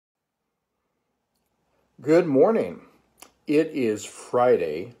Good morning. It is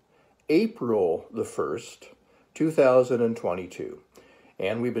Friday, April the 1st, 2022.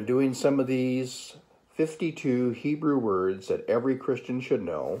 And we've been doing some of these 52 Hebrew words that every Christian should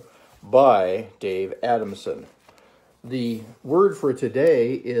know by Dave Adamson. The word for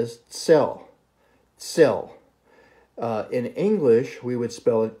today is Tsel. Tsel. In English, we would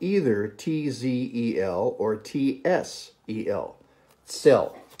spell it either T-Z-E-L or T-S-E-L.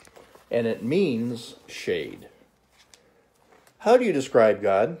 Tsel. And it means shade. How do you describe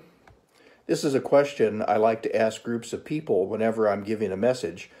God? This is a question I like to ask groups of people whenever I'm giving a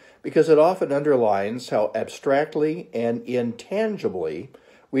message, because it often underlines how abstractly and intangibly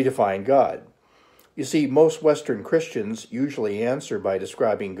we define God. You see, most Western Christians usually answer by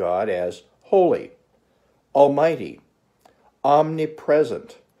describing God as holy, almighty,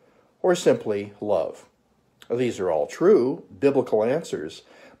 omnipresent, or simply love. These are all true, biblical answers,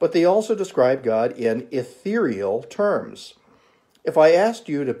 but they also describe God in ethereal terms. If I asked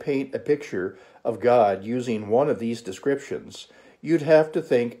you to paint a picture of God using one of these descriptions, you'd have to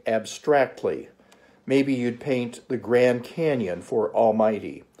think abstractly. Maybe you'd paint the Grand Canyon for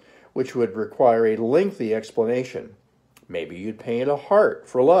Almighty, which would require a lengthy explanation. Maybe you'd paint a heart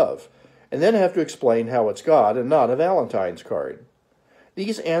for love, and then have to explain how it's God and not a Valentine's card.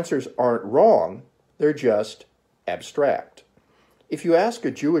 These answers aren't wrong, they're just abstract. If you ask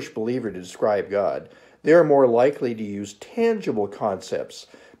a Jewish believer to describe God, they are more likely to use tangible concepts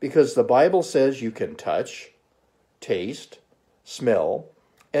because the Bible says you can touch, taste, smell,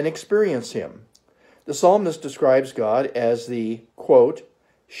 and experience Him. The psalmist describes God as the, quote,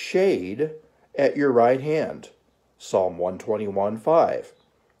 shade at your right hand, Psalm 121:5.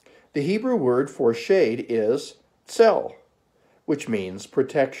 The Hebrew word for shade is Tsel, which means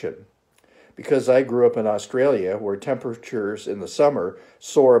protection. Because I grew up in Australia, where temperatures in the summer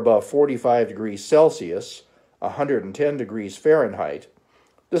soar above 45 degrees Celsius, 110 degrees Fahrenheit,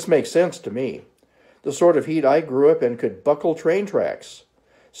 this makes sense to me. The sort of heat I grew up in could buckle train tracks.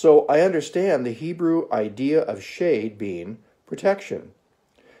 So I understand the Hebrew idea of shade being protection.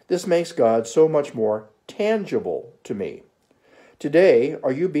 This makes God so much more tangible to me. Today,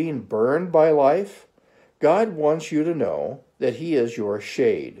 are you being burned by life? God wants you to know that He is your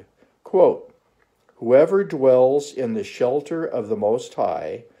shade. Quote, whoever dwells in the shelter of the Most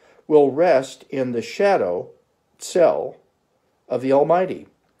High will rest in the shadow, Tsel, of the Almighty.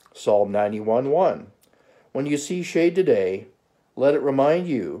 Psalm 91:1. When you see shade today, let it remind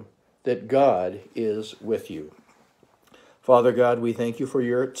you that God is with you. Father God, we thank you for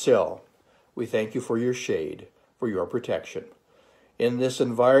your Tsel. We thank you for your shade, for your protection. In this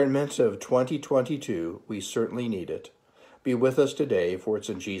environment of 2022, we certainly need it. Be with us today, for it's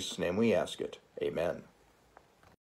in Jesus' name we ask it. Amen.